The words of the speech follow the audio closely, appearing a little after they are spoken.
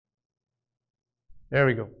There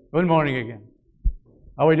we go. Good morning again.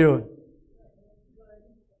 How are we doing?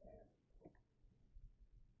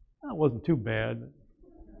 That wasn't too bad.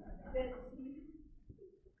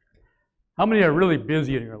 How many are really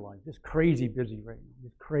busy in your life? Just crazy busy right now.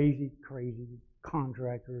 Just crazy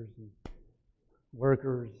contractors and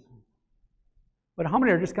workers. But how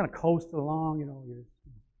many are just kind of coasting along, you're just,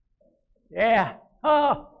 yeah.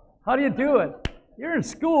 Oh, how do you do it? You're in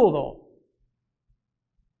school though.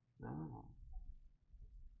 Oh.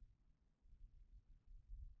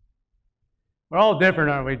 We're all different,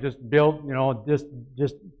 aren't we? Just built, just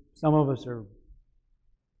some of us are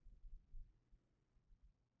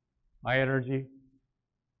high energy.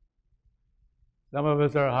 Some of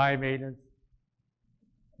us are high maintenance.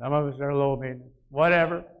 Some of us are low maintenance.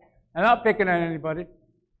 Whatever. I'm not picking on anybody.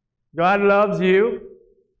 God loves you,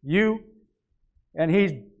 and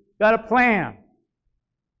He's got a plan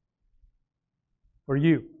for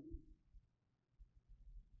you.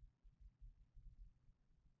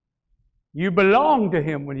 You belong to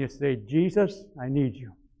Him when you say, Jesus, I need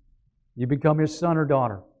you. You become His son or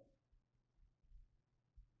daughter.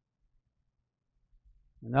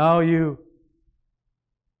 Now your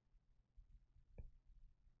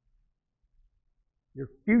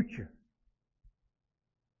future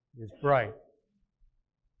is bright.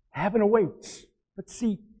 Heaven awaits. But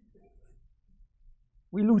see,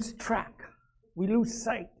 we lose track. We lose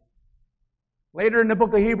sight. Later in the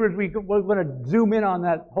book of Hebrews, we're going to zoom in on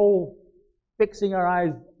that whole fixing our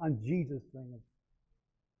eyes on Jesus thing.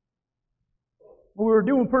 We were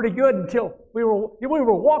doing pretty good until we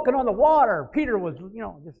were walking on the water. Peter was,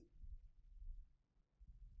 just.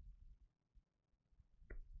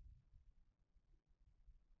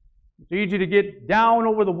 It's easy to get down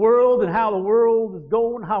over the world and how the world is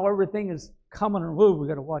going, how everything is coming and move. We've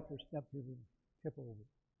got to watch our steps here. We tip over.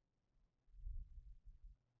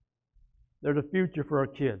 There's a future for our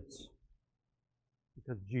kids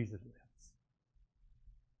because Jesus lives.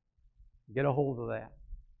 Get a hold of that.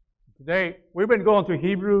 Today, we've been going through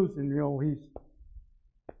Hebrews, and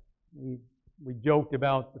we joked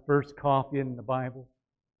about the first coffee in the Bible.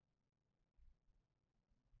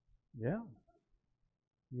 Yeah.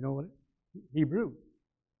 You know what? Hebrews.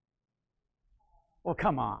 Well,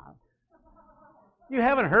 come on. You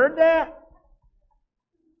haven't heard that?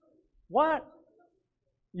 What?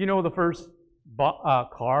 You know the first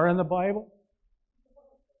car in the Bible?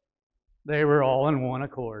 They were all in one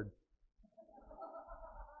accord.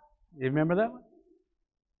 You remember that one?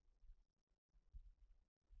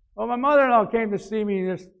 Well, my mother-in-law came to see me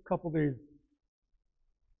this couple days.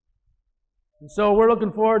 And so we're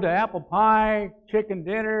looking forward to apple pie, chicken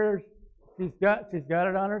dinners. She's got it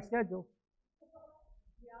on her schedule.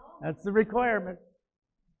 That's the requirement.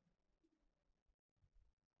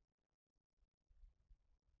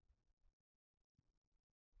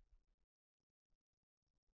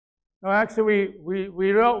 No, actually,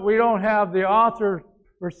 we don't have the author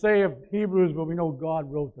per se of Hebrews, but we know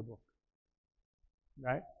God wrote the book.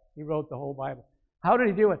 Right? He wrote the whole Bible. How did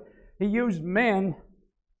He do it? He used men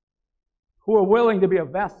who are willing to be a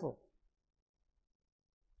vessel.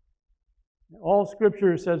 All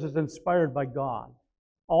Scripture says is inspired by God.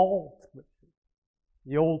 All Scripture.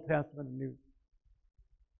 The Old Testament and New.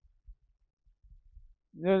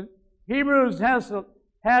 The Hebrews has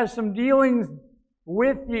some dealings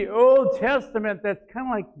with the Old Testament that's kind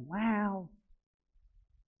of like, wow.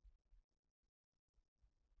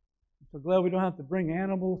 I'm so glad we don't have to bring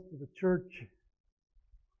animals to the church,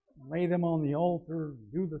 lay them on the altar,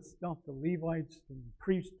 do the stuff the Levites and the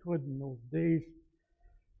priesthood in those days.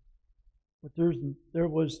 But there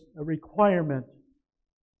was a requirement.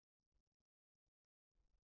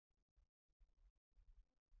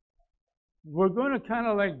 We're going to kind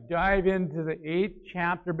of like dive into the 8th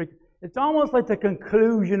chapter, because it's almost like the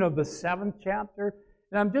conclusion of the 7th chapter.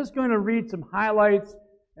 And I'm just going to read some highlights,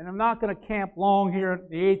 and I'm not going to camp long here at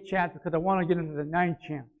the 8th chapter because I want to get into the 9th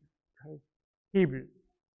chapter. Okay? Hebrews.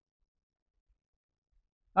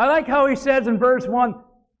 I like how he says in verse 1,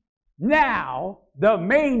 now the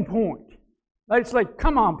main point. It's like,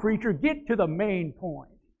 come on, preacher, get to the main point.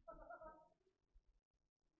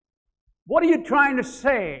 What are you trying to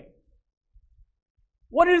say?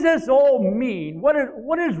 What does this all mean? What do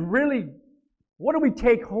we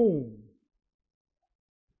take home?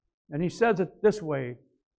 And he says it this way.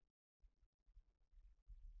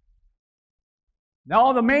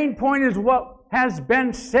 Now, the main point is what has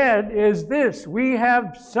been said is this. We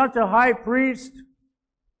have such a high priest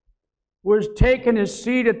who has taken his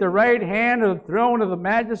seat at the right hand of the throne of the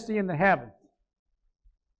majesty in the heavens.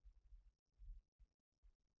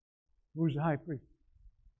 Who's the high priest?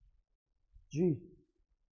 Jesus.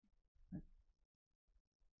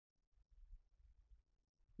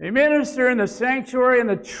 They minister in the sanctuary and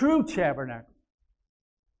the true tabernacle,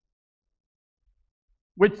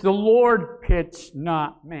 which the Lord pitched,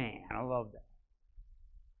 not man. I love that.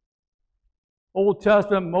 Old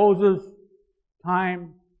Testament, Moses'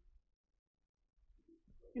 time.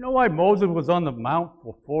 You know why Moses was on the mount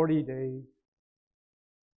for 40 days?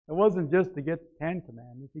 It wasn't just to get the 10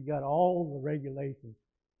 Commandments. He got all the regulations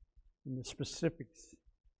and the specifics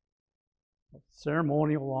of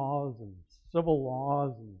ceremonial laws and civil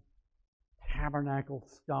laws and tabernacle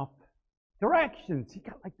stuff. Directions. He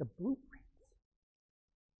got like the blueprints.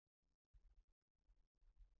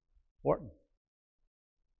 Important.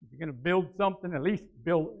 If you're going to build something, at least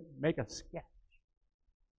make a sketch.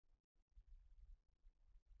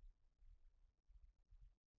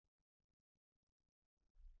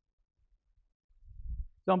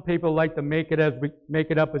 Some people like to make it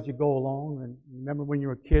up as you go along. And remember when you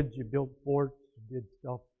were kids, you built forts, you did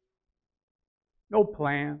stuff. No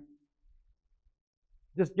plan.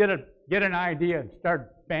 Just get an idea and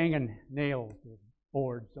start banging nails to a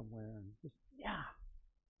board somewhere and just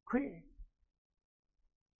create.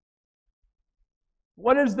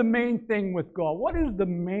 What is the main thing with God? What is the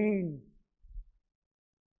main?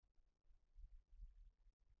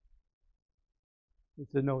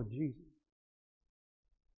 It's to know Jesus.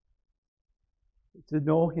 It's to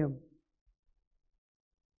know Him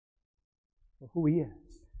for who He is.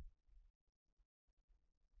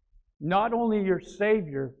 Not only your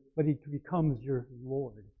Savior, but He becomes your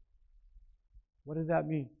Lord. What does that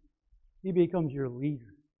mean? He becomes your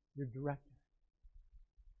leader, your director,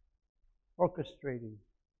 orchestrating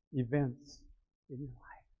events in your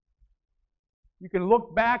life. You can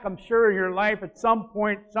look back, I'm sure, in your life at some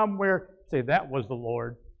point, somewhere, say, that was the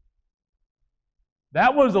Lord.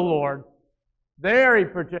 That was the Lord. There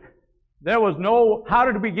was no, how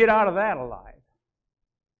did we get out of that alive?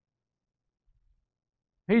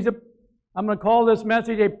 I'm going to call this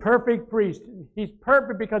message a perfect priest. He's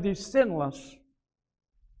perfect because He's sinless.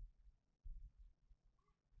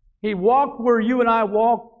 He walked where you and I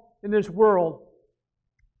walk in this world.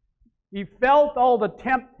 He felt all the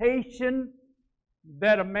temptation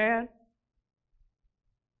that a man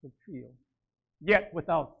could feel, yet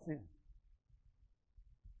without sin.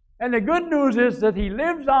 And the good news is that He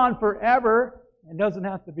lives on forever and doesn't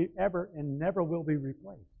have to be ever and never will be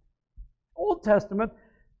replaced. Old Testament,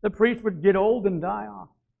 the priest would get old and die off.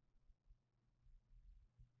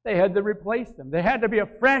 They had to replace them. There had to be a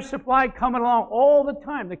fresh supply coming along all the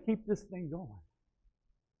time to keep this thing going.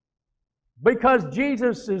 Because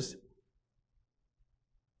Jesus is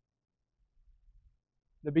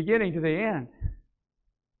the beginning to the end,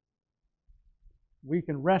 we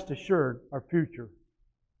can rest assured our future.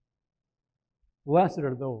 Blessed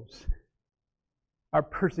are those who are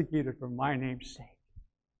persecuted for my name's sake.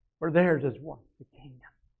 For theirs is what? The kingdom.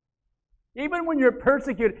 Even when you're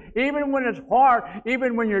persecuted, even when it's hard,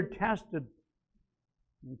 even when you're tested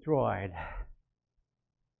and tried.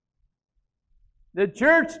 The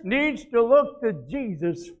church needs to look to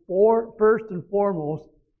Jesus first and foremost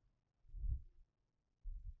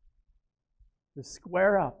to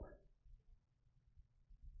square up.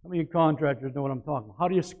 How many contractors know what I'm talking about? How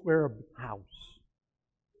do you square a house?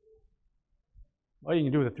 Well, you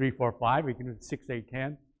can do the 3, 4, 5. You can do the 6, 8,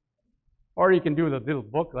 10. Or you can do the little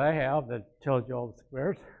book that I have that tells you all the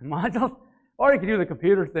squares, modules. Or you can do the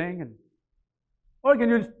computer thing. Or you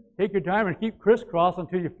can just take your time and keep crisscross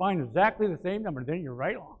until you find exactly the same number. Then you're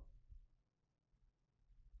right on.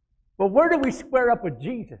 But where do we square up with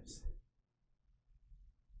Jesus?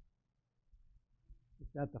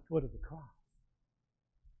 It's at the foot of the cross.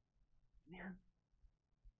 Man.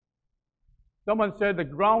 Someone said the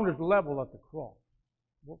ground is level at the cross.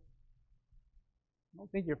 Well, I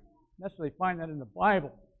don't think you necessarily find that in the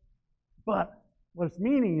Bible. But what it's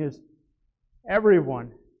meaning is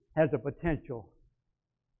everyone has a potential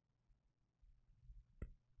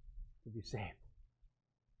to be saved.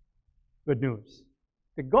 Good news.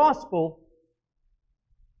 The gospel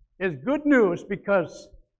is good news because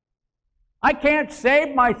I can't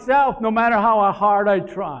save myself no matter how hard I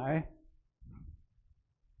try.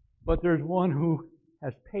 But there's one who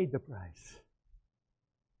has paid the price.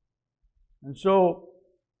 And so,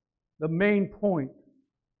 the main point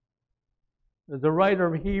that the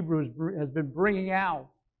writer of Hebrews has been bringing out.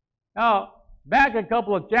 Now, back a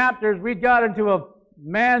couple of chapters, we got into a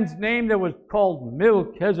man's name that was called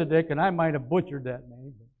Melchizedek, and I might have butchered that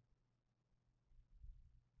name.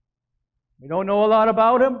 We don't know a lot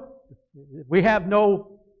about him. We have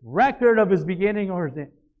no record of his beginning or his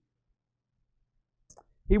end.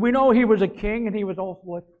 We know he was a king, and he was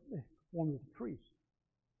also one of the priests.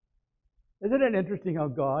 Isn't it interesting how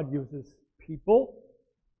God uses people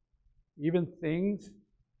even things,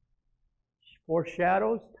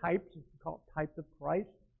 foreshadows, types, it's called types of Christ.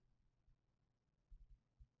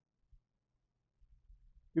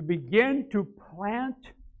 To begin to plant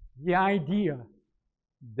the idea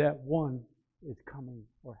that one is coming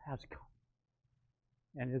or has come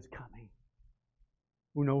and is coming,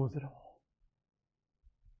 who knows it all.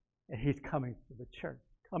 And He's coming for the church,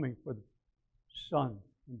 coming for the sons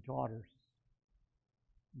and daughters.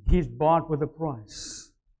 He's bought with a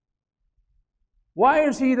price. Why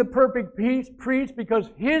is He the perfect priest? Because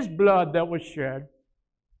His blood that was shed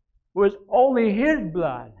was only His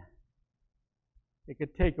blood. It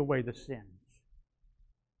could take away the sins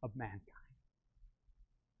of mankind.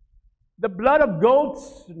 The blood of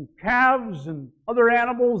goats and calves and other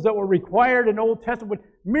animals that were required in the Old Testament would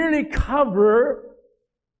merely cover,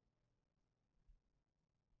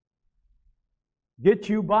 get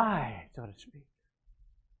you by, so to speak.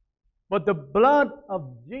 But the blood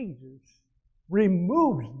of Jesus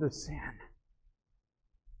removes the sin,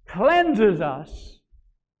 cleanses us,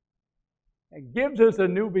 and gives us a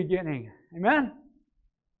new beginning. Amen?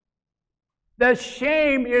 The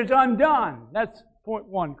shame is undone. That's point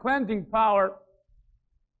one. Cleansing power.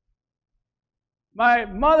 My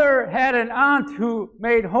mother had an aunt who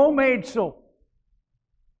made homemade soap.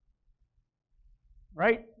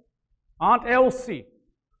 Right? Aunt Elsie.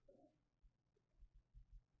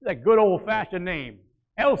 That good old-fashioned name.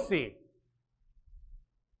 Elsie.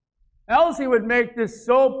 Elsie would make this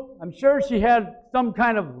soap. I'm sure she had some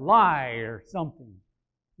kind of lye or something.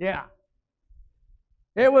 Yeah.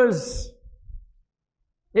 It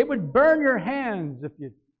would burn your hands if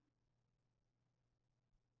you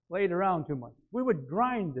played around too much. We would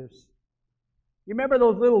grind this. You remember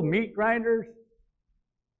those little meat grinders?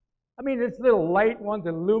 I mean, it's little light ones,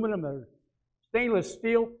 aluminum or stainless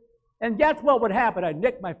steel. And guess what would happen? I'd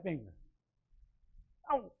nick my finger.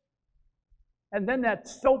 Oh. And then that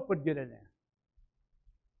soap would get in there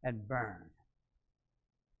and burn.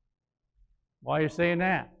 Why are you saying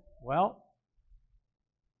that? Well,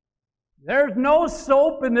 there's no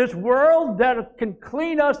soap in this world that can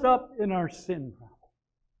clean us up in our sin problem.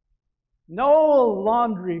 No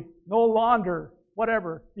laundry, no launder,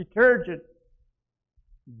 whatever, detergent,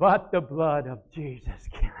 but the blood of Jesus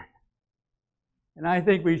can. And I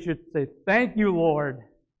think we should say, thank you, Lord,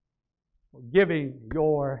 for giving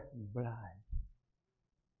your blood.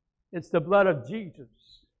 It's the blood of Jesus.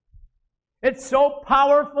 It's so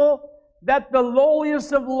powerful that the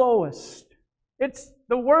lowliest of lowest, it's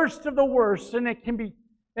the worst of the worst, and it can be,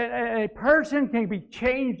 a person can be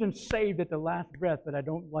changed and saved at the last breath, but I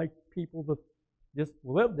don't like people to just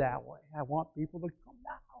live that way. I want people to come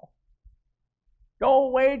now. Go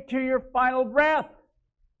away to your final breath.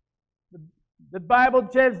 The Bible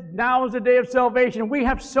says now is the day of salvation. We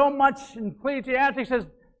have so much in Ecclesiastes says,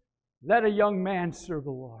 let a young man serve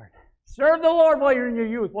the Lord. Serve the Lord while you're in your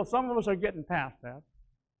youth. Well, some of us are getting past that.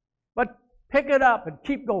 But pick it up and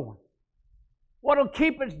keep going. What will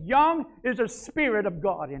keep us young is the Spirit of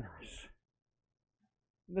God in us.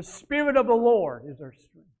 And the Spirit of the Lord is our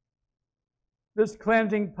strength. This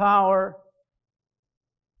cleansing power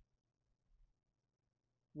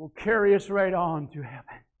will carry us right on to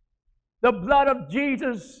heaven. The blood of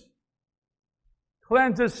Jesus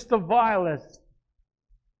cleanses the vilest.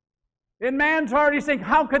 In man's heart, he's thinking,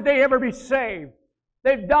 how could they ever be saved?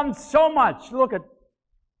 They've done so much. Look at,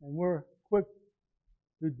 and we're quick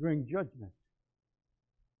to bring judgment.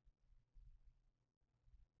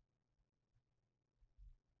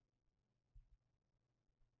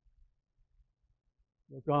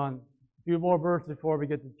 Look on a few more verses before we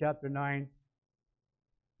get to chapter 9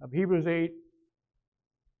 of Hebrews 8.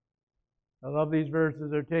 I love these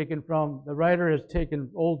verses. They're taken from, the writer has taken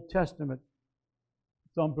Old Testament,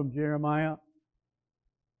 some from Jeremiah.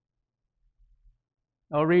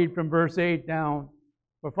 I'll read from verse 8 down.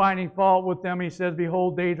 For finding fault with them, he says,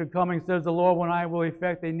 behold, days are coming, says the Lord, when I will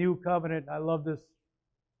effect a new covenant. I love this.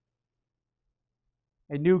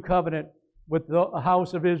 A new covenant with the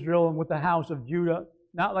house of Israel and with the house of Judah,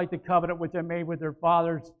 not like the covenant which I made with their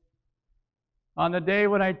fathers on the day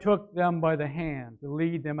when I took them by the hand to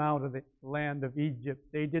lead them out of the land of Egypt.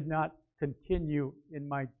 They did not continue in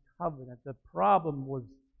my covenant. The problem was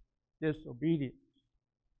disobedience.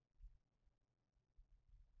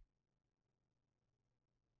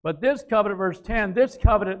 But this covenant, verse 10, this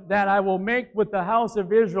covenant that I will make with the house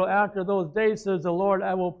of Israel after those days, says the Lord,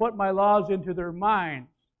 I will put my laws into their minds,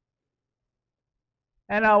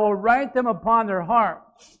 and I will write them upon their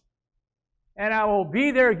hearts, and I will be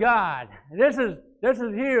their God. This is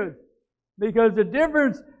huge, because the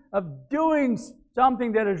difference of doing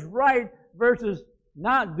something that is right versus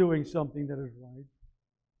not doing something that is right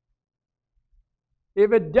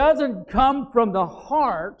If it doesn't come from the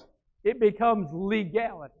heart, it becomes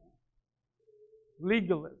legality.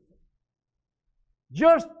 Legalism.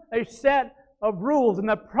 Just a set of rules. And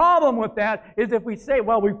the problem with that is if we say,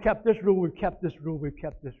 well, we've kept this rule, we've kept this rule, we've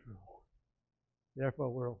kept this rule. Therefore,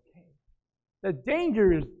 we're okay. The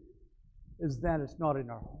danger is that it's not in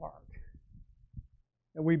our heart.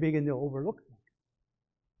 And we begin to overlook things.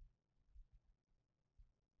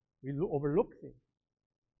 We overlook things.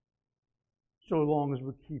 So long as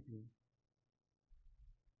we're keeping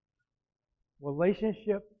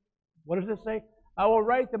relationship. What does it say? I will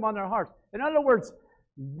write them on their hearts. In other words,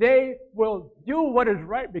 they will do what is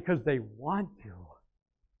right because they want to.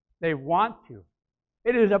 They want to.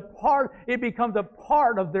 It is a part, it becomes a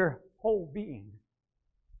part of their whole being.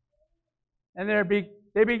 And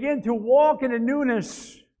they begin to walk in a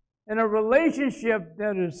newness, in a relationship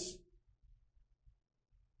that is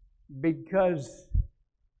because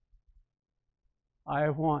I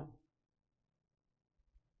want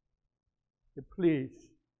to please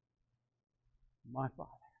my Father.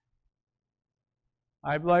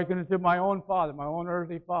 I've likened it to my own father, my own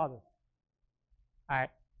earthly father. I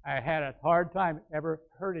had a hard time ever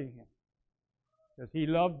hurting him because he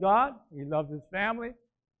loved God, he loved his family.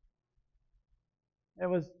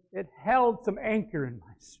 It held some anchor in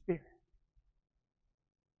my spirit.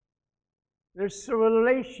 There's a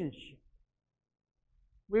relationship.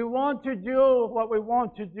 We want to do what we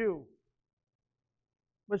want to do.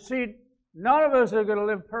 But see, none of us are going to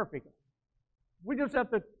live perfectly. We just have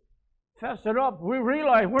to fess it up. We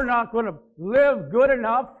realize we're not going to live good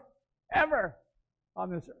enough ever on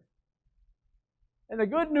this earth. And the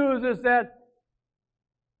good news is that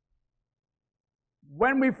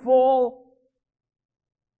when we fall,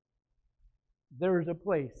 there is a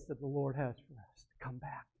place that the Lord has for us to come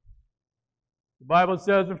back. The Bible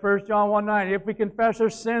says in 1 John 1:9, if we confess our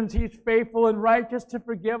sins, He's faithful and righteous to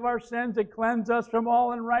forgive our sins and cleanse us from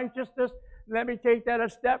all unrighteousness. Let me take that a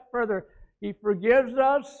step further. He forgives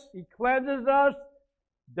us, He cleanses us.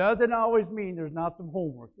 Doesn't always mean there's not some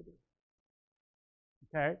homework to do.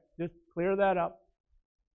 Okay? Just clear that up.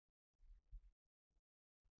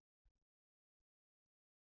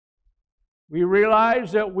 We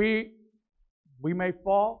realize that we may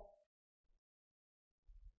fall,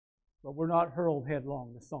 but we're not hurled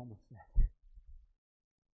headlong, the psalmist said.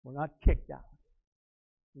 We're not kicked out.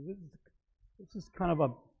 This is kind of I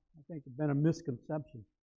think, been a misconception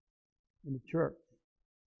in the church.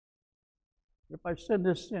 If I sin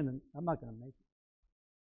this sin, I'm not going to make it.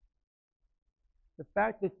 The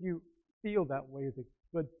fact that you feel that way is a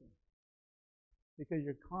good thing because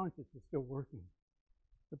your conscience is still working.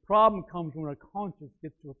 The problem comes when our conscience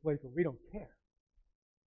gets to a place where we don't care.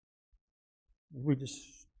 We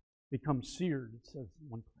just become seared, it says in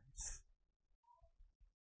one place.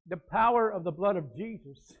 The power of the blood of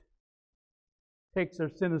Jesus takes our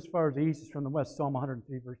sin as far as the east is from the west, Psalm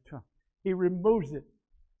 103, verse 12. He removes it.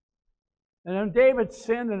 And when David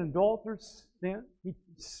sinned and adulterous sin,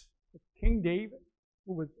 King David,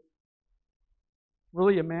 who was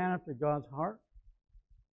really a man after God's heart,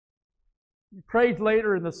 he prays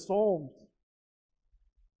later in the Psalms,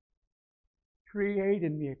 create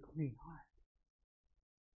in me a clean heart.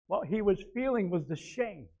 What he was feeling was the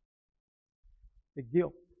shame, the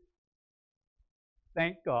guilt.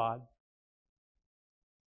 Thank God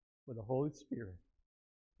for the Holy Spirit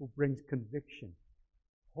who brings conviction.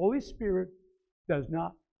 Holy Spirit does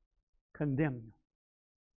not condemn you.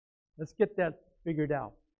 Let's get that figured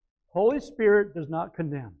out. Holy Spirit does not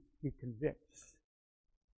condemn. He convicts.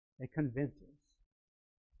 It convinces.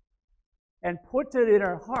 And puts it in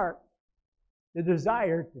our heart the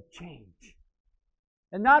desire to change.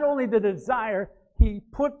 And not only the desire, He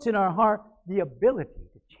puts in our heart the ability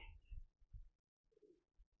to change.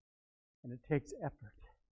 And it takes effort.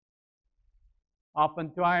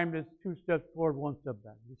 Oftentimes it's 2 steps forward, 1 step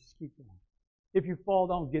back. Just keep going. If you fall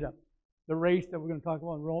down, get up. The race that we're going to talk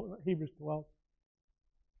about in Hebrews 12.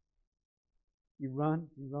 You run,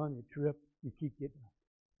 you trip, you keep getting up.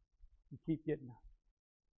 You keep getting up.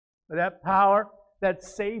 But that power that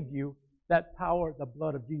saved you, that power, the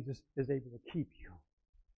blood of Jesus, is able to keep you.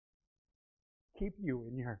 Keep you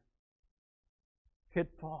in your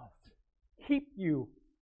pitfalls. Keep you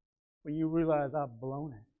when you realize I've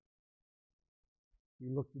blown it.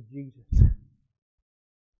 You look to Jesus.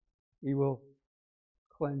 He will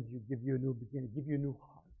cleanse you, give you a new beginning, give you a new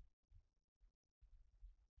heart.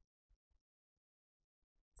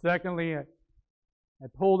 Secondly, I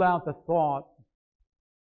pulled out the thought.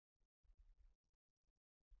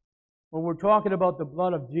 When we're talking about the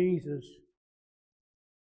blood of Jesus,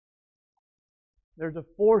 there's a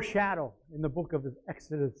foreshadow in the book of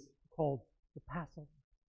Exodus called the Passover.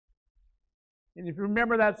 And if you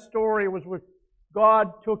remember that story, it was where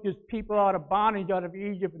God took His people out of bondage, out of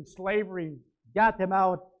Egypt and slavery, got them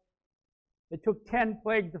out. It took 10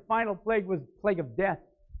 plagues. The final plague was the plague of death.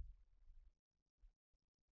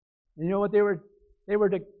 And you know what they were? They were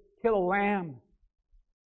to kill a lamb.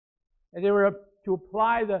 And they were to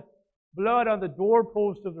apply the blood on the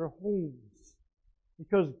doorpost of their homes,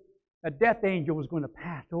 because a death angel was going to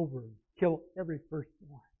pass over and kill every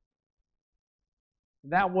firstborn.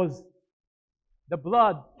 And that was, the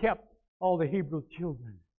blood kept all the Hebrew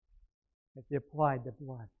children if they applied the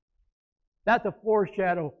blood. That's a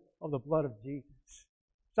foreshadow of the blood of Jesus.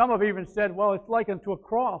 Some have even said, well, it's like unto a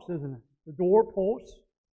cross, isn't it? The doorpost,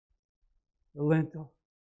 the lintel.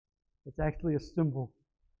 It's actually a symbol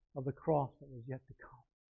of the cross that was yet to come.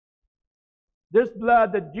 This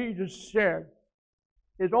blood that Jesus shed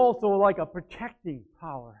is also like a protecting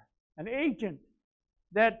power, an agent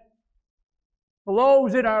that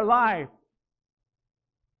flows in our life.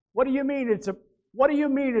 What do you mean it's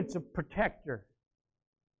a protector?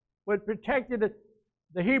 What protected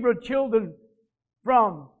the Hebrew children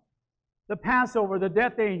from the Passover, the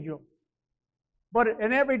death angel. But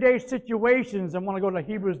in everyday situations, I want to go to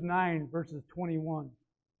Hebrews 9, verses 21.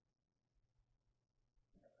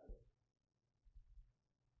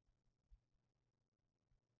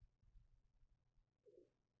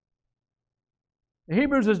 The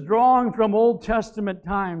Hebrews is drawing from Old Testament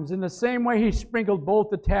times. In the same way, he sprinkled both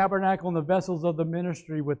the tabernacle and the vessels of the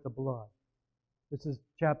ministry with the blood. This is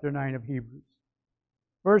chapter 9 of Hebrews.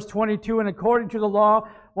 Verse 22, and according to the law,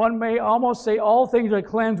 one may almost say all things are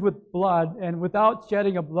cleansed with blood, and without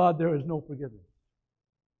shedding of blood there is no forgiveness.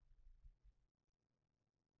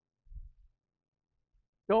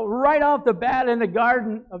 So right off the bat in the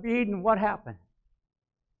Garden of Eden, what happened?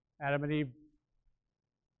 Adam and Eve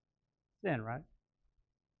sinned, right?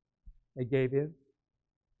 They gave in.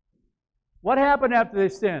 What happened after they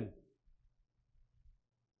sinned?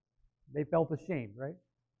 They felt ashamed, right?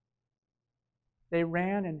 They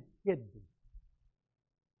ran and hid.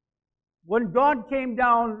 When God came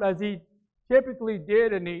down, as He typically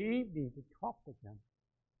did in the evening to talk with them,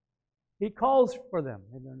 He calls for them,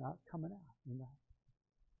 and they're not coming out.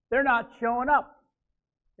 They're not showing up.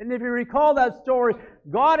 And if you recall that story,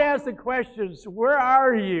 God asked the questions, where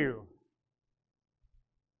are you?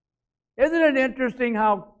 Isn't it interesting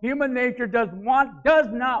how human nature does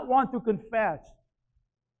not want to confess?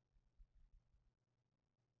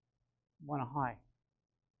 Want to hide.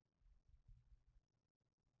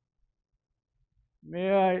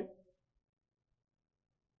 May I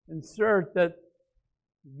insert that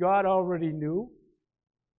God already knew?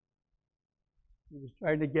 He was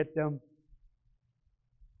trying to get them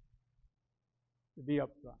to be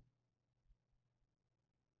upfront.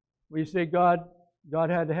 We say God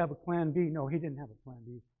had to have a plan B. No, He didn't have a plan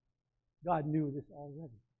B. God knew this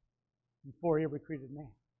already before He ever created man.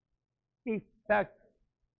 In fact,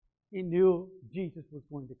 He knew Jesus was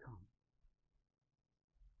going to come.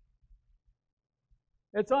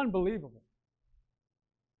 It's unbelievable.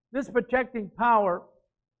 This protecting power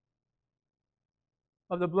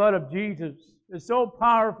of the blood of Jesus is so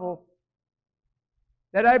powerful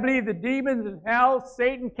that I believe the demons in hell,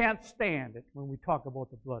 Satan can't stand it when we talk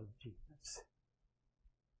about the blood of Jesus.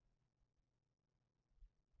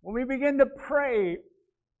 When we begin to pray,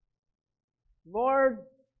 Lord,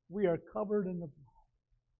 we are covered in the blood.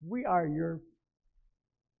 We are your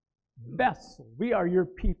vessel. We are your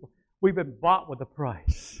people. We've been bought with a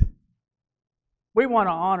price. We want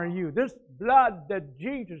to honor you. This blood that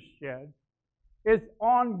Jesus shed is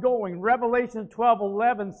ongoing. Revelation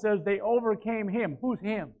 12:11 says they overcame him. Who's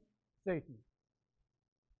him? Satan.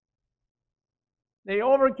 They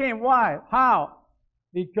overcame. Why? How?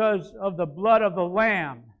 Because of the blood of the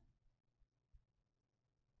Lamb.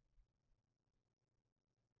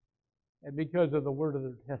 And because of the word of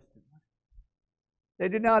their testimony. They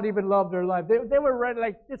did not even love their life. They were ready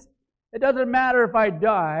like this. It doesn't matter if I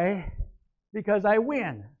die because I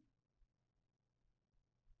win.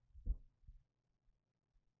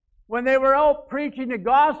 When they were out preaching the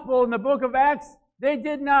gospel in the book of Acts, they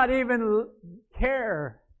did not even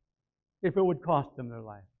care if it would cost them their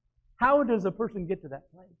life. How does a person get to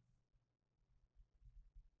that place?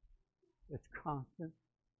 It's constant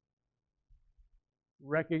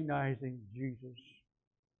recognizing Jesus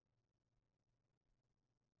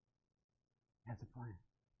has a plan.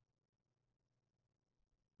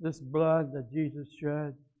 This blood that Jesus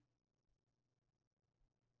shed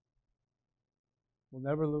will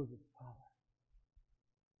never lose its power.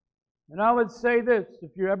 And I would say this, if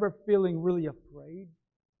you're ever feeling really afraid,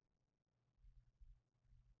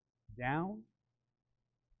 down,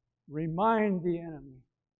 Remind the enemy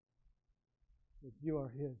that you are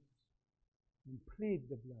His. And plead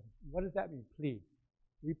the blood. What does that mean, plead?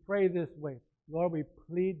 We pray this way. Lord, we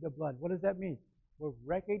plead the blood. What does that mean? We're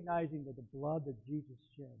recognizing that the blood that Jesus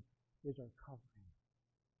shed is our covering.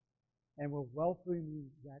 And we're welcoming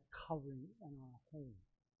that covering in our home.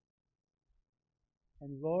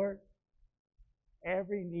 And Lord,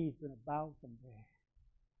 every knee is going to bow someday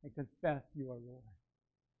and confess you are Lord.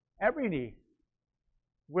 Every knee,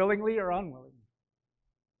 willingly or unwillingly.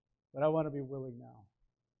 But I want to be willing now.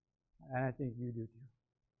 And I think you do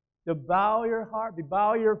too. To bow your heart, to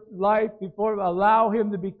bow your life before, allow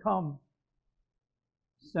Him to become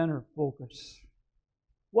center focus.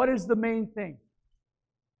 What is the main thing?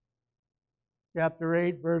 Chapter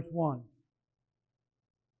 8, verse 1.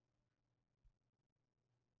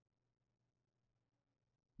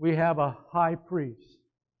 We have a high priest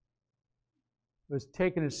who has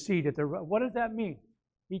taken his seat at the right. What does that mean?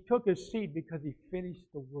 He took his seat because he finished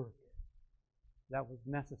the work that was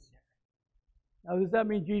necessary. Now, does that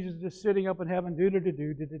mean Jesus is just sitting up in heaven, do.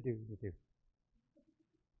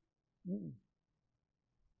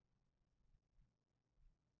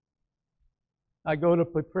 I go to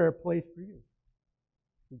prepare a place for you.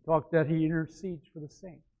 We talked that He intercedes for the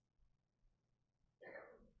saints.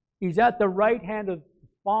 He's at the right hand of the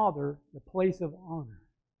Father, the place of honor.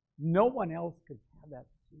 No one else could have that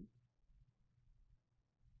seat.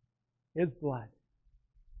 His blood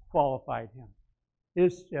qualified Him.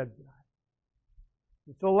 His shed blood.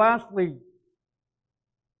 And so lastly,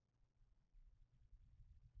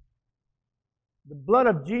 the blood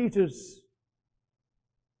of Jesus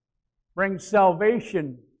brings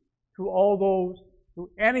salvation to all those, to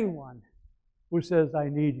anyone who says, I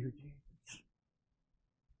need you, Jesus.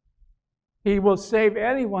 He will save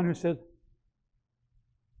anyone who says,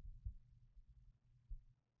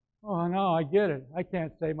 oh no, I get it. I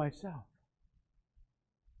can't save myself.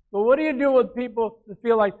 But what do you do with people that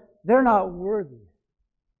feel like they're not worthy?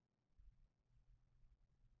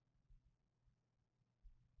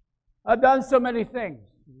 I've done so many things.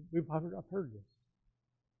 I've heard this.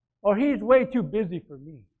 Or he's way too busy for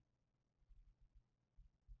me.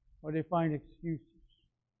 Or they find excuses.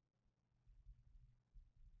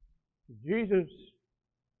 Jesus'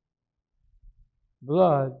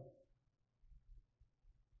 blood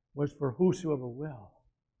was for whosoever will.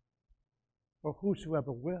 For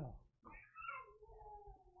whosoever will.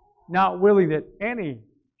 Not willing that any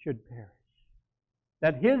should perish.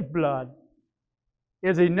 That His blood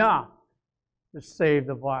is enough to save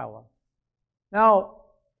the violent. Now,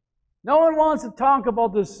 no one wants to talk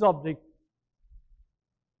about this subject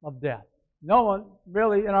of death. No one,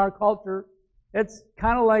 really, in our culture. It's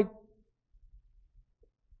kind of like,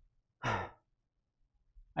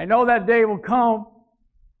 I know that day will come,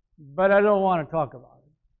 but I don't want to talk about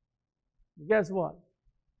it. But guess what?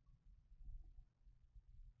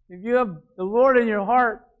 If you have the Lord in your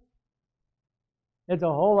heart, it's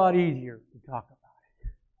a whole lot easier to talk about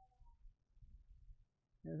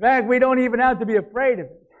it. In fact, we don't even have to be afraid of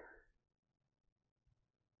it.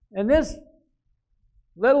 And this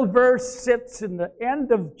little verse sits in the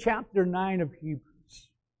end of chapter 9 of Hebrews.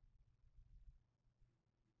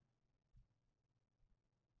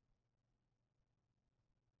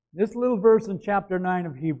 This little verse in chapter 9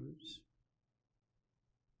 of Hebrews,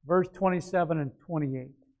 verse 27 and 28,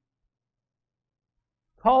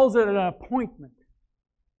 calls it an appointment.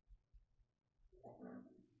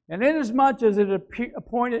 And inasmuch as it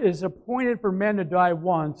is appointed for men to die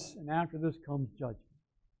once, and after this comes judgment.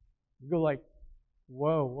 You go like,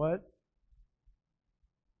 whoa, what?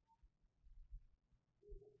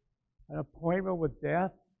 An appointment with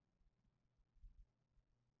death?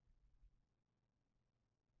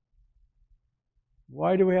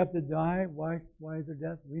 Why do we have to die? Why is there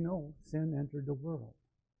death? We know sin entered the world.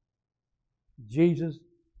 Jesus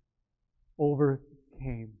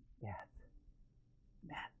overcame death.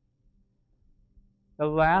 The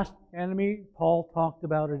last enemy, Paul talked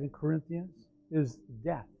about it in Corinthians, is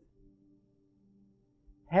death.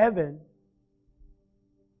 Heaven,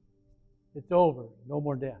 it's over. No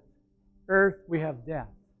more death. Earth, we have death.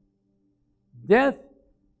 Death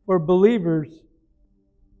for believers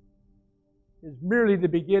is merely the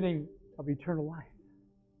beginning of eternal life.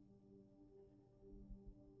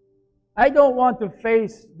 I don't want to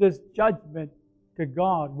face this judgment to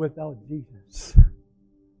God without Jesus.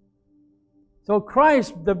 So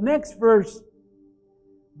Christ, the next verse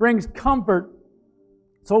brings comfort.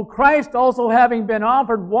 So Christ also having been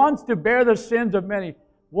offered once to bear the sins of many.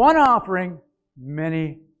 One offering,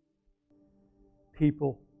 many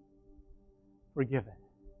people forgiven.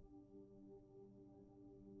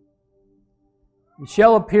 He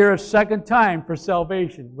shall appear a second time for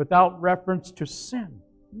salvation without reference to sin.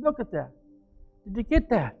 Look at that. Did you get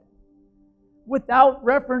that? Without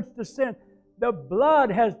reference to sin. The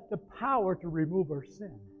blood has the power to remove our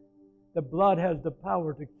sin. The blood has the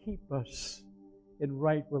power to keep us in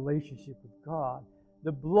right relationship with God.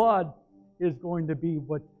 The blood is going to be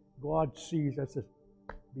what God sees us as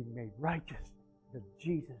being made righteous, because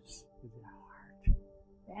Jesus is in our heart.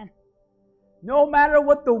 And no matter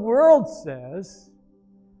what the world says,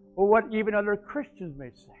 or what even other Christians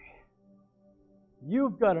may say,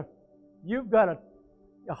 you've got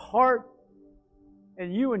a heart,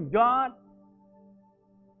 and you and God,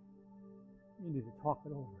 you need to talk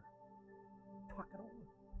it over. Talk it over.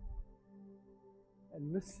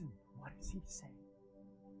 And listen, what is He saying?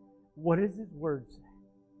 What does His Word say?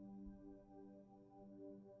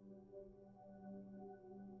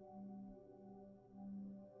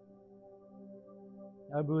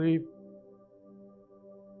 I believe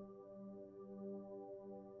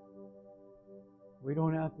we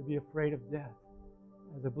don't have to be afraid of death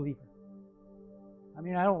as a believer. I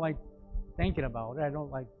mean, I don't like thinking about it. I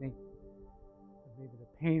don't like thinking maybe the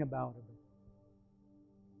pain about it.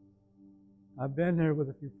 I've been there with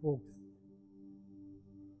a few folks.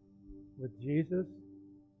 With Jesus,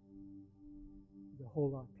 there's a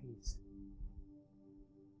whole lot of peace.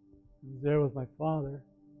 I was there with my father.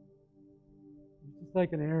 It's just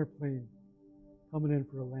like an airplane coming in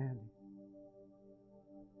for a landing.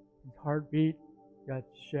 His heartbeat got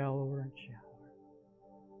shallower and shallower.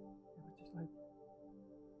 It was just like,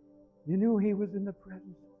 you knew he was in the presence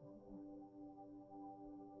of the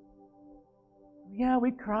Lord. Yeah,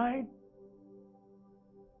 we cried.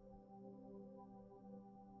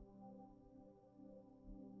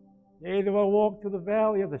 Yea, though I walk through the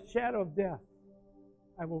valley of the shadow of death,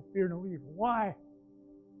 I will fear no evil. Why?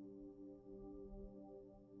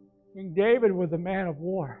 King David was a man of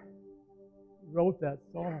war. He wrote that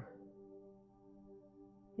song.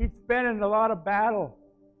 He'd been in a lot of battle.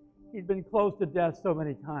 He'd been close to death so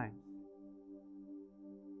many times.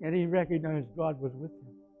 And he recognized God was with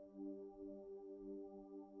him.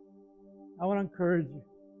 I want to encourage you.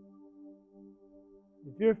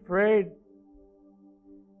 If you're afraid,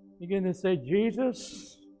 begin to say,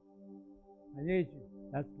 Jesus, I need you.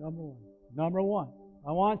 That's number one. Number one,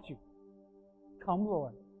 I want you. Come,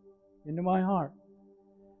 Lord, into my heart.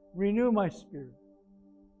 Renew my spirit.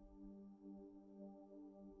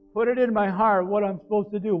 Put it in my heart what I'm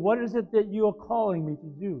supposed to do. What is it that you are calling me to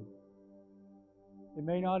do? He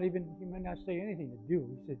may not say anything to do.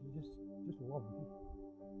 He said, just love me.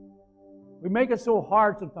 We make it so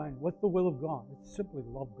hard sometimes. What's the will of God? It's simply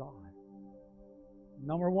love God.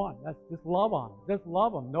 Number one, that's just love on Him. Just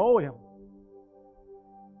love Him. Know Him.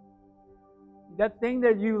 That thing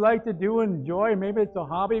that you like to do and enjoy, maybe it's a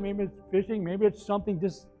hobby, maybe it's fishing, maybe it's something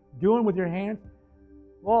just doing with your hands.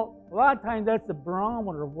 Well, a lot of times that's the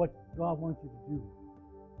barometer of what God wants you to do.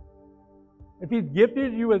 If He's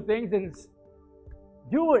gifted you with things, then it's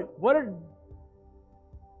do it. What did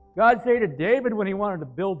God say to David when he wanted to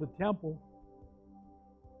build the temple?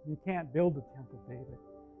 You can't build the temple, David.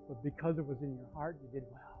 But because it was in your heart, you did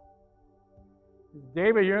well.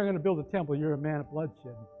 David, you're not going to build a temple. You're a man of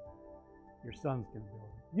bloodshed. Your son's going to build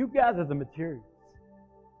it. You gather the materials.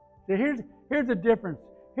 So here's the difference.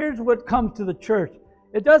 Here's what comes to the church.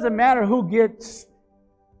 It doesn't matter who gets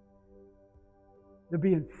to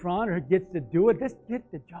be in front or gets to do it. Just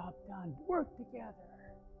get the job done. Work together.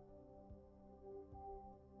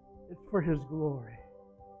 It's for His glory.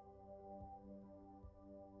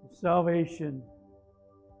 Salvation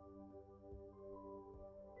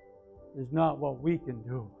is not what we can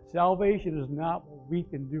do. Salvation is not what we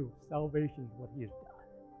can do. Salvation is what He has done.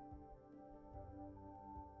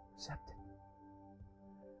 Accept it.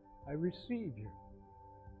 I receive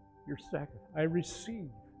your sacrifice. I receive.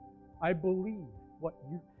 I believe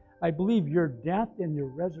I believe your death and your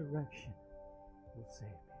resurrection will save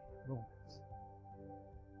me. Romans.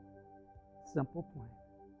 Simple plan.